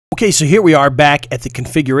Okay, so here we are back at the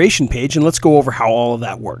configuration page, and let's go over how all of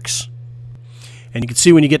that works. And you can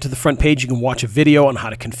see when you get to the front page, you can watch a video on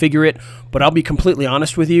how to configure it. But I'll be completely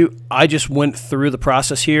honest with you, I just went through the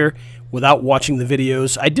process here without watching the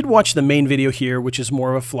videos. I did watch the main video here, which is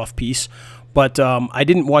more of a fluff piece, but I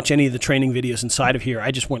didn't watch any of the training videos inside of here.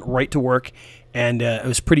 I just went right to work, and it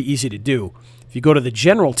was pretty easy to do. If you go to the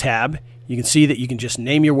General tab, you can see that you can just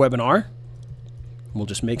name your webinar. We'll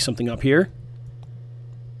just make something up here.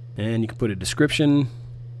 And you can put a description.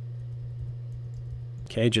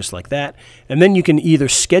 Okay, just like that. And then you can either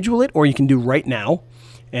schedule it or you can do right now.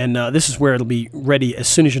 And this is where it'll be ready. As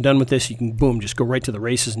soon as you're done with this, you can, boom, just go right to the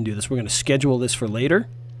races and do this. We're going to schedule this for later.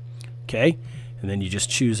 Okay, and then you just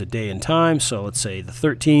choose a day and time. So let's say the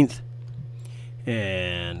 13th.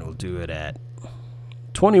 And we'll do it at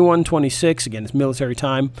 21:26. Again, it's military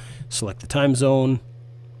time. Select the time zone.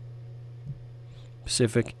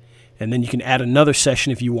 Pacific. And then you can add another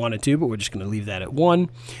session if you wanted to, but we're just going to leave that at 1.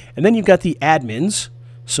 And then you've got the admins.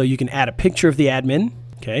 So you can add a picture of the admin,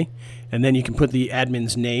 okay? And then you can put the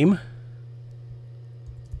admin's name.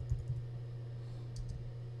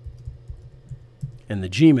 And the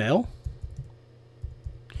Gmail.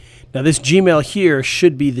 Now this Gmail here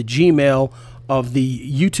should be the Gmail of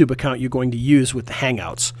the YouTube account you're going to use with the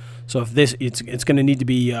Hangouts. So if this, it's going to need to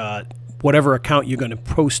be whatever account you're going to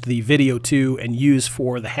post the video to and use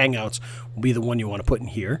for the Hangouts will be the one you want to put in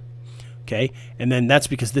here. Okay, and then that's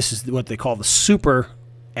because this is what they call the super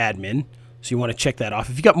admin. So you want to check that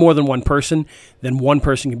off. If you got more than one person, then one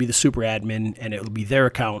person can be the super admin and it will be their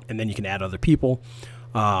account, and then you can add other people.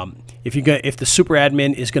 If the super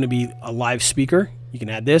admin is going to be a live speaker, you can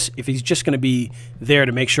add this. If he's just going to be there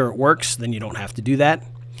to make sure it works, then you don't have to do that.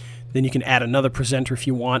 Then you can add another presenter if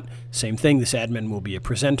you want. Same thing, this admin will be a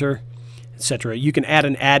presenter, etc. You can add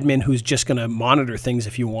an admin who's just going to monitor things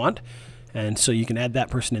if you want. And so you can add that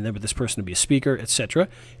person in there, but this person will be a speaker, etc.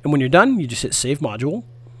 And when you're done, you just hit Save Module.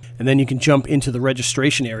 And then you can jump into the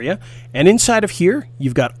registration area. And inside of here,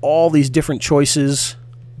 you've got all these different choices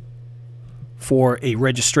for a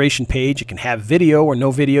registration page. It can have video or no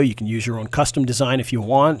video. You can use your own custom design if you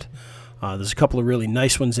want. There's a couple of really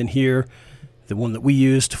nice ones in here. The one that we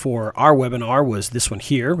used for our webinar was this one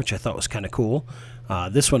here, which I thought was kind of cool.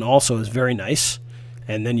 This one also is very nice.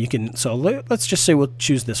 And then you can, so let's just say we'll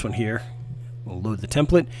choose this one here. We'll load the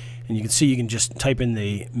template, and you can see you can just type in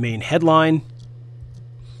the main headline.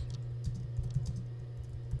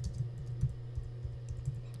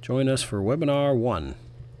 Join us for webinar 1,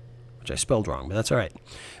 which I spelled wrong, but that's all right.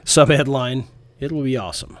 Subheadline, it'll be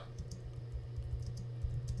awesome.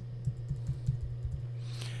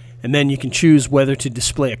 And then you can choose whether to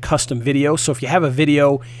display a custom video. So if you have a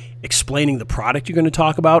video explaining the product you're going to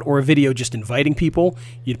talk about, or a video just inviting people,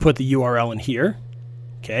 you'd put the URL in here.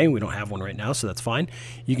 Okay, we don't have one right now, so that's fine.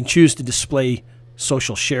 You can choose to display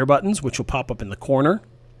social share buttons, which will pop up in the corner.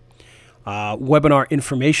 Webinar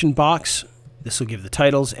information box. This will give the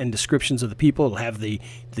titles and descriptions of the people. It'll have the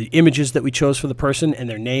images that we chose for the person and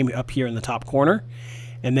their name up here in the top corner.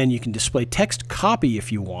 And then you can display text copy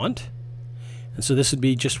if you want. And so this would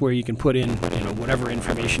be just where you can put in, whatever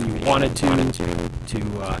information you wanted to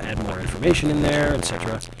add more information in there,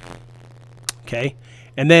 etc. Okay,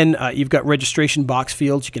 and then you've got registration box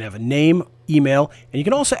fields. You can have a name, email, and you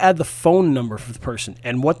can also add the phone number for the person.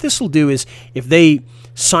 And what this will do is, if they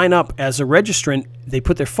sign up as a registrant, they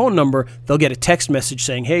put their phone number, they'll get a text message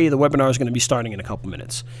saying, hey, the webinar is going to be starting in a couple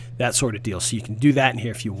minutes. That sort of deal. So you can do that in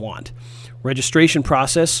here if you want. Registration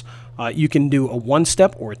process, you can do a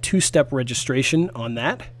 1-step or a 2-step registration on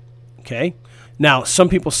that. Okay. Now, some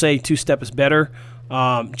people say 2-step is better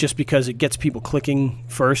just because it gets people clicking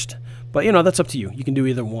first. But, that's up to you. You can do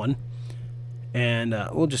either one. And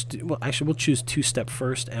we'll choose 2-step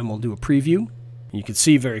first, and we'll do a preview. You can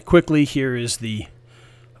see very quickly, here is the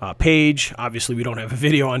page. Obviously, we don't have a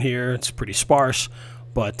video on here. It's pretty sparse.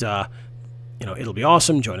 But, it'll be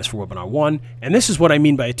awesome. Join us for webinar 1. And this is what I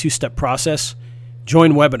mean by a 2-step process.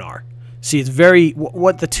 Join webinar. See, it's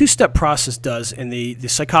what the 2-step process does, and the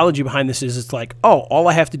psychology behind this is, it's like, oh, all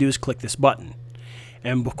I have to do is click this button.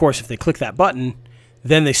 And, of course, if they click that button,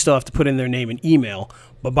 then they still have to put in their name and email.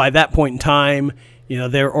 But by that point in time,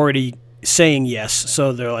 they're already saying yes.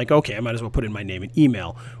 So they're like, okay, I might as well put in my name and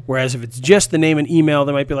email. Whereas if it's just the name and email,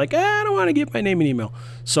 they might be like, I don't want to give my name and email.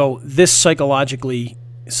 So this psychologically,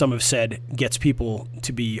 some have said, gets people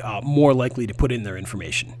to be more likely to put in their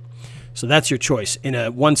information. So that's your choice. In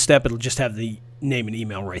a 1-step, it'll just have the name and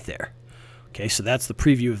email right there. Okay, so that's the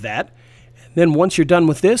preview of that. And then once you're done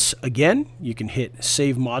with this, again, you can hit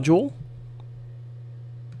Save Module.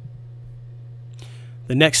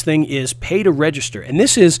 the next thing is pay to register. And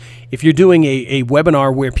this is if you're doing a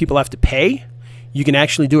webinar where people have to pay, you can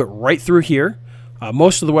actually do it right through here.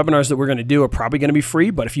 Most of the webinars that we're going to do are probably going to be free,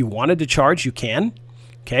 but if you wanted to charge, you can.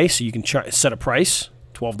 Okay, so you can set a price,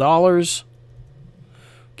 $12.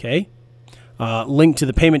 Okay. Link to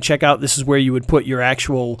the payment checkout. This is where you would put your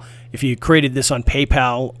actual, if you created this on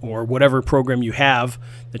PayPal or whatever program you have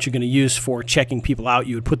that you're going to use for checking people out,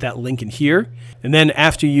 you would put that link in here. And then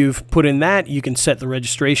after you've put in that, you can set the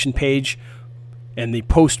registration page and the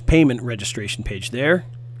post-payment registration page there.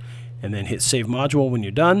 And then hit Save Module when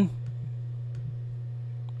you're done.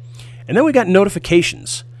 And then we got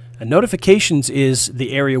notifications. And notifications is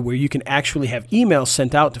the area where you can actually have emails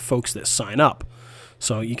sent out to folks that sign up.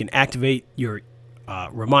 So you can activate your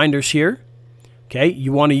reminders here. Okay,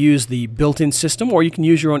 you want to use the built-in system, or you can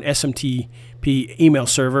use your own SMTP email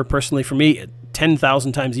server. Personally, for me,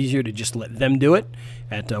 10,000 times easier to just let them do it.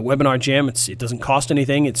 At WebinarJam, it doesn't cost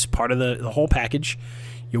anything. It's part of the whole package.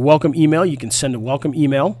 Your welcome email, you can send a welcome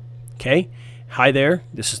email. Okay, hi there.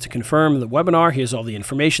 This is to confirm the webinar. Here's all the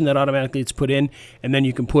information that automatically it's put in, and then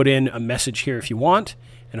you can put in a message here if you want.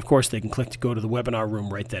 And of course, they can click to go to the webinar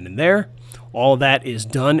room right then and there. All of that is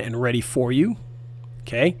done and ready for you.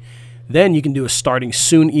 Okay. Then you can do a starting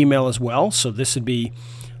soon email as well. So this would be,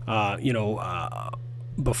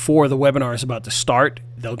 before the webinar is about to start,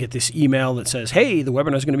 they'll get this email that says, hey, the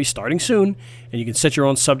webinar is going to be starting soon. And you can set your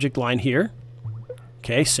own subject line here.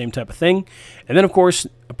 Okay, same type of thing. And then, of course,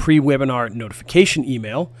 a pre-webinar notification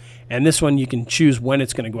email. And this one, you can choose when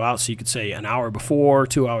it's going to go out. So you could say an hour before,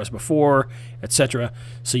 2 hours before, etc.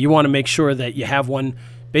 So you want to make sure that you have one.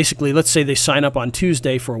 Basically, let's say they sign up on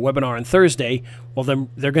Tuesday for a webinar on Thursday. Well, then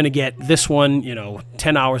they're going to get this one,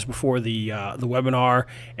 10 hours before the webinar.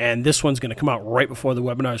 And this one's going to come out right before the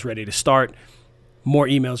webinar is ready to start. More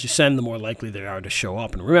emails you send, the more likely they are to show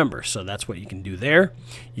up and remember. So that's what you can do there.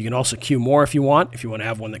 You can also queue more if you want. If you want to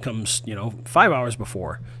have one that comes, 5 hours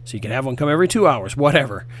before. So you can have one come every 2 hours,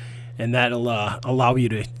 whatever. And that'll allow you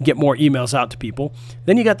to get more emails out to people.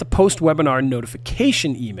 Then you got the post-webinar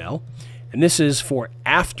notification email. And this is for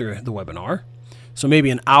after the webinar. So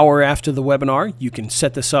maybe an hour after the webinar, you can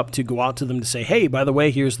set this up to go out to them to say, hey, by the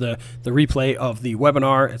way, here's the replay of the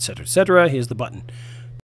webinar, etc., etc. Here's the button.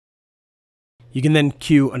 You can then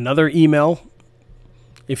queue another email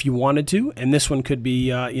if you wanted to, and this one could be,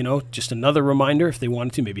 just another reminder if they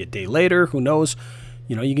wanted to, maybe a day later, who knows.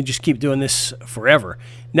 You can just keep doing this forever.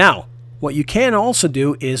 Now, what you can also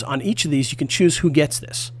do is on each of these, you can choose who gets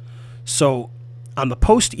this. So on the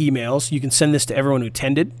post emails, you can send this to everyone who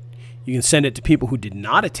attended. You can send it to people who did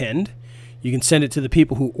not attend. You can send it to the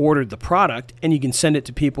people who ordered the product, and you can send it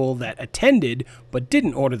to people that attended but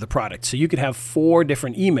didn't order the product. So you could have 4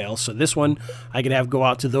 different emails. So this one I could have go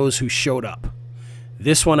out to those who showed up.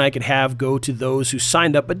 This one I could have go to those who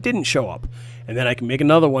signed up but didn't show up. And then I can make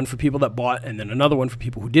another one for people that bought, and then another one for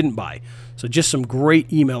people who didn't buy. So just some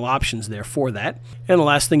great email options there for that. And the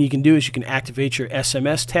last thing you can do is you can activate your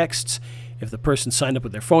SMS texts. If the person signed up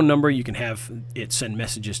with their phone number, you can have it send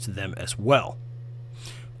messages to them as well.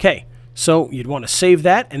 Okay. So you'd want to save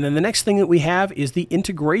that, and then the next thing that we have is the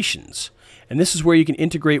integrations. And this is where you can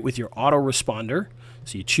integrate with your autoresponder.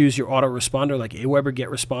 So you choose your autoresponder like Aweber,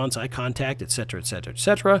 GetResponse, iContact, etc., etc.,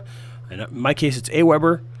 etc. And in my case, it's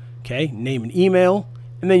Aweber. Okay, name and email,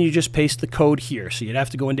 and then you just paste the code here. So you'd have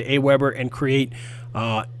to go into Aweber and create,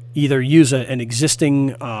 either use an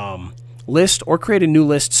existing list or create a new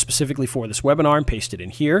list specifically for this webinar and paste it in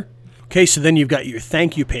here. Okay, so then you've got your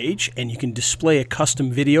thank you page, and you can display a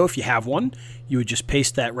custom video if you have one. You would just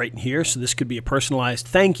paste that right in here. So this could be a personalized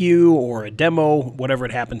thank you or a demo, whatever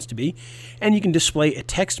it happens to be. And you can display a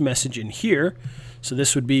text message in here. So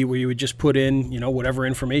this would be where you would just put in, whatever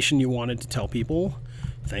information you wanted to tell people.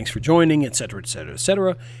 Thanks for joining, etc., etc.,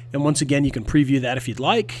 etc. And once again, you can preview that if you'd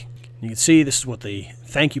like. You can see this is what the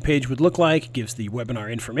thank you page would look like. It gives the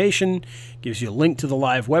webinar information, gives you a link to the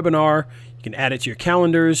live webinar. You can add it to your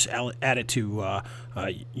calendars, add it to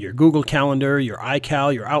your Google Calendar, your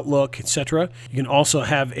iCal, your Outlook, etc. You can also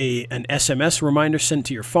have an SMS reminder sent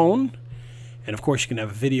to your phone. And of course, you can have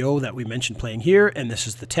a video that we mentioned playing here. And this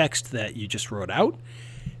is the text that you just wrote out.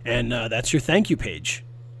 And that's your thank you page.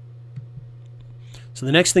 So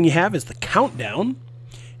the next thing you have is the countdown.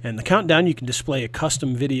 And the countdown, you can display a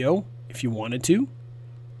custom video if you wanted to.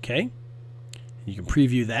 Okay. You can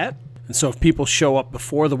preview that. And so if people show up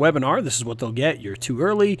before the webinar, this is what they'll get. You're too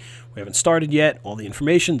early. We haven't started yet. All the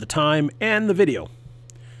information, the time, and the video.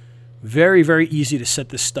 Very, very easy to set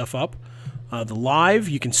this stuff up. The live,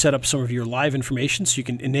 you can set up some of your live information. So you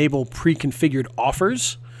can enable pre-configured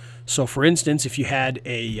offers. So for instance, if you had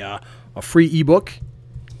a free ebook,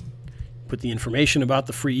 put the information about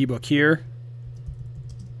the free ebook here.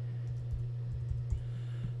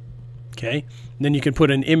 Okay, and then you can put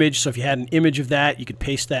an image. So if you had an image of that, you could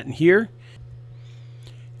paste that in here.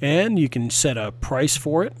 And you can set a price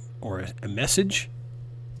for it or a message.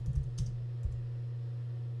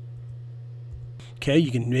 Okay,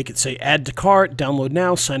 you can make it say add to cart, download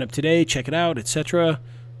now, sign up today, check it out, etc.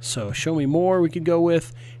 So show me more we could go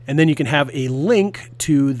with. And then you can have a link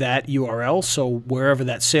to that URL. So wherever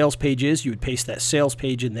that sales page is, you would paste that sales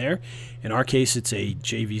page in there. In our case, it's a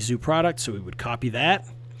JVZoo product, so we would copy that.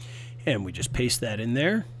 And we just paste that in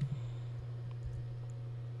there.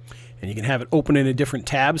 And you can have it open in a different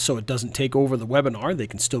tab so it doesn't take over the webinar. They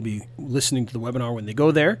can still be listening to the webinar when they go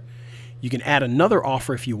there. You can add another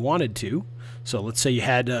offer if you wanted to. So let's say you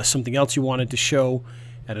had something else you wanted to show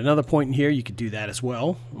at another point in here. You could do that as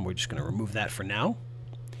well. And we're just going to remove that for now.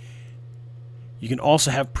 You can also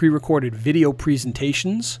have pre-recorded video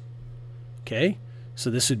presentations. Okay, so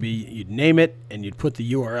this would be, you'd name it and you'd put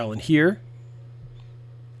the URL in here.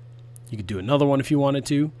 You could do another one if you wanted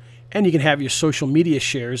to. And you can have your social media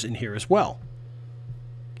shares in here as well.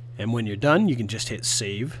 And when you're done, you can just hit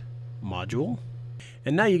Save Module.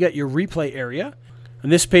 And now you got your replay area.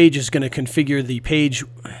 And this page is going to configure the page.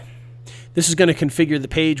 This is going to configure the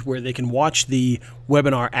page where they can watch the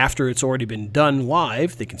webinar after it's already been done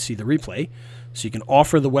live. They can see the replay. So you can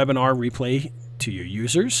offer the webinar replay to your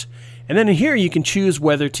users. And then in here, you can choose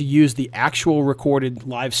whether to use the actual recorded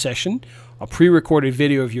live session, a pre-recorded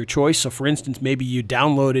video of your choice. So for instance, maybe you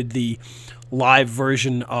downloaded the live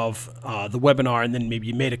version of the webinar and then maybe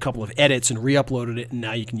you made a couple of edits and re-uploaded it, and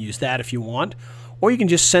now you can use that if you want. Or you can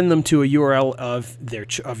just send them to a URL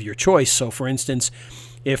of your choice. So for instance,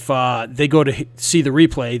 if they go to see the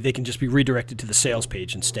replay, they can just be redirected to the sales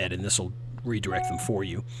page instead, and this will redirect them for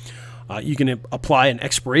you. You can apply an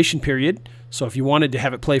expiration period. So if you wanted to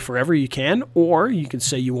have it play forever, you can. Or you can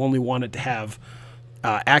say you only want it to have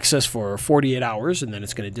access for 48 hours and then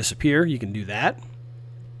it's going to disappear. You can do that.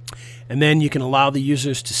 And then you can allow the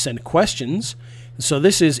users to send questions. So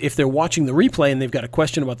this is if they're watching the replay and they've got a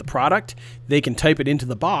question about the product, they can type it into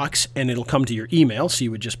the box and it'll come to your email. So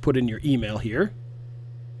you would just put in your email here.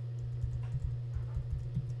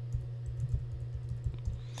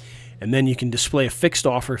 And then you can display a fixed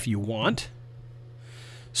offer if you want.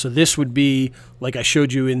 So this would be like I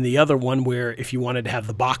showed you in the other one, where if you wanted to have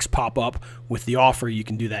the box pop up with the offer, you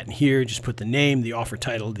can do that in here. Just put the name, the offer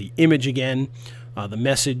title, the image again, the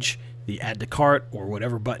message, the add to cart, or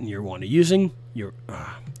whatever button you want to using, or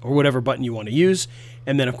whatever button you want to use,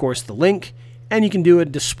 and then of course the link. And you can do a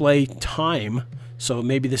display time. So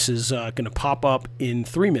maybe this is going to pop up in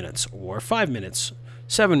 3 minutes or 5 minutes.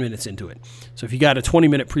 7 minutes into it. So if you got a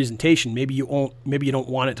 20-minute presentation, maybe you don't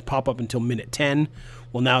want it to pop up until minute 10.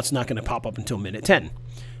 Well, now it's not going to pop up until minute 10.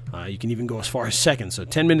 You can even go as far as seconds. So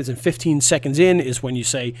 10 minutes and 15 seconds in is when you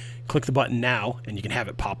say click the button now, and you can have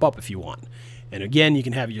it pop up if you want. And again, you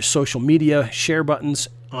can have your social media share buttons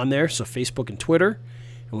on there, so Facebook and Twitter.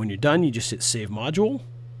 And when you're done, you just hit Save Module.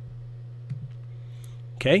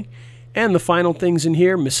 Okay, and the final things in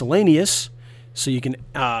here, miscellaneous. So you can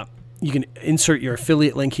insert your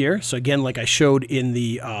affiliate link here. So again, like I showed in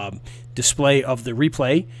the display of the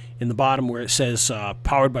replay, in the bottom where it says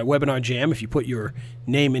powered by WebinarJam, if you put your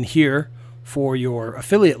name in here for your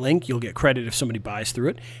affiliate link, you'll get credit if somebody buys through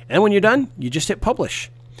it. And when you're done, you just hit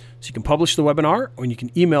publish. So you can publish the webinar, or you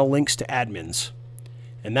can email links to admins.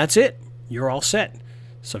 And that's it. You're all set.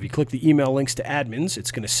 So if you click the email links to admins,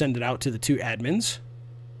 it's going to send it out to the 2 admins.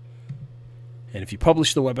 And if you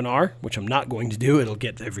publish the webinar, which I'm not going to do, it'll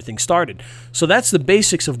get everything started. So that's the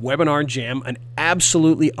basics of WebinarJam, an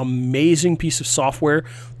absolutely amazing piece of software.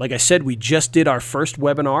 Like I said, we just did our first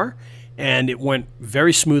webinar, and it went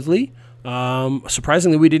very smoothly.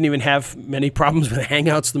 Surprisingly, we didn't even have many problems with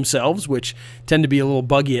Hangouts themselves, which tend to be a little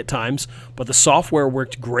buggy at times. But the software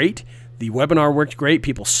worked great. The webinar worked great.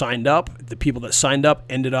 People signed up. The people that signed up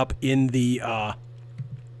ended up in the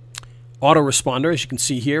autoresponder. As you can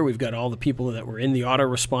see here, we've got all the people that were in the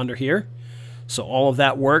autoresponder here. So all of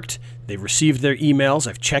that worked. They received their emails.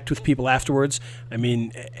 I've checked with people afterwards. I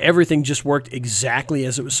mean, everything just worked exactly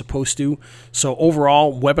as it was supposed to. So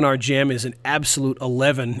overall, WebinarJam is an absolute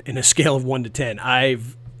 11 in a scale of 1 to 10.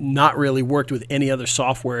 I've not really worked with any other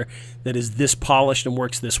software that is this polished and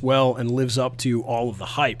works this well and lives up to all of the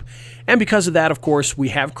hype. And because of that, of course, we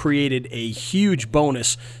have created a huge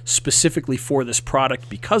bonus specifically for this product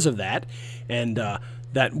because of that. And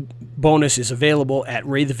that bonus is available at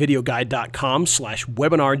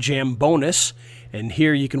raythevideoguy.com/webinarjambonus. And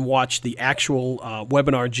here you can watch the actual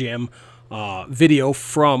WebinarJam video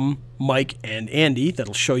from Mike and Andy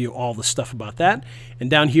that'll show you all the stuff about that. And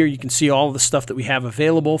down here you can see all the stuff that we have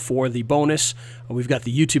available for the bonus. We've got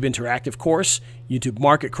the YouTube Interactive course, YouTube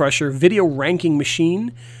Market Crusher, Video Ranking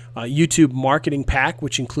Machine, YouTube Marketing Pack,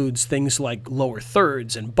 which includes things like lower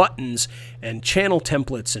thirds and buttons and channel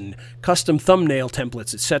templates and custom thumbnail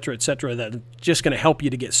templates, etc., that are just going to help you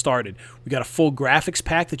to get started. We've got a full graphics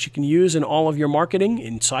pack that you can use in all of your marketing,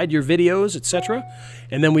 inside your videos, etc.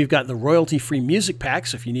 And then we've got the royalty-free music pack,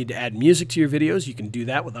 so if you need to add music to your videos, you can do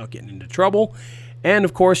that without getting into trouble. And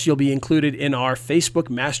of course, you'll be included in our Facebook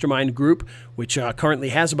Mastermind group, which currently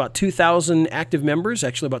has about 2,000 active members,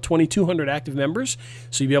 actually about 2,200 active members.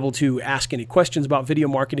 So you'll be able to ask any questions about video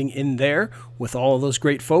marketing in there with all of those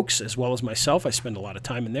great folks, as well as myself. I spend a lot of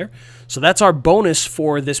time in there. So that's our bonus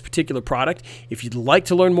for this particular product. If you'd like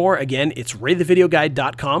to learn more, again, it's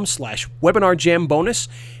raythevideoguy.com/WebinarJam bonus.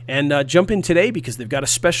 And jump in today because they've got a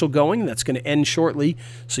special going that's going to end shortly.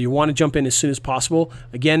 So you want to jump in as soon as possible.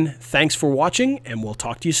 Again, thanks for watching, and we'll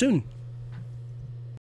talk to you soon.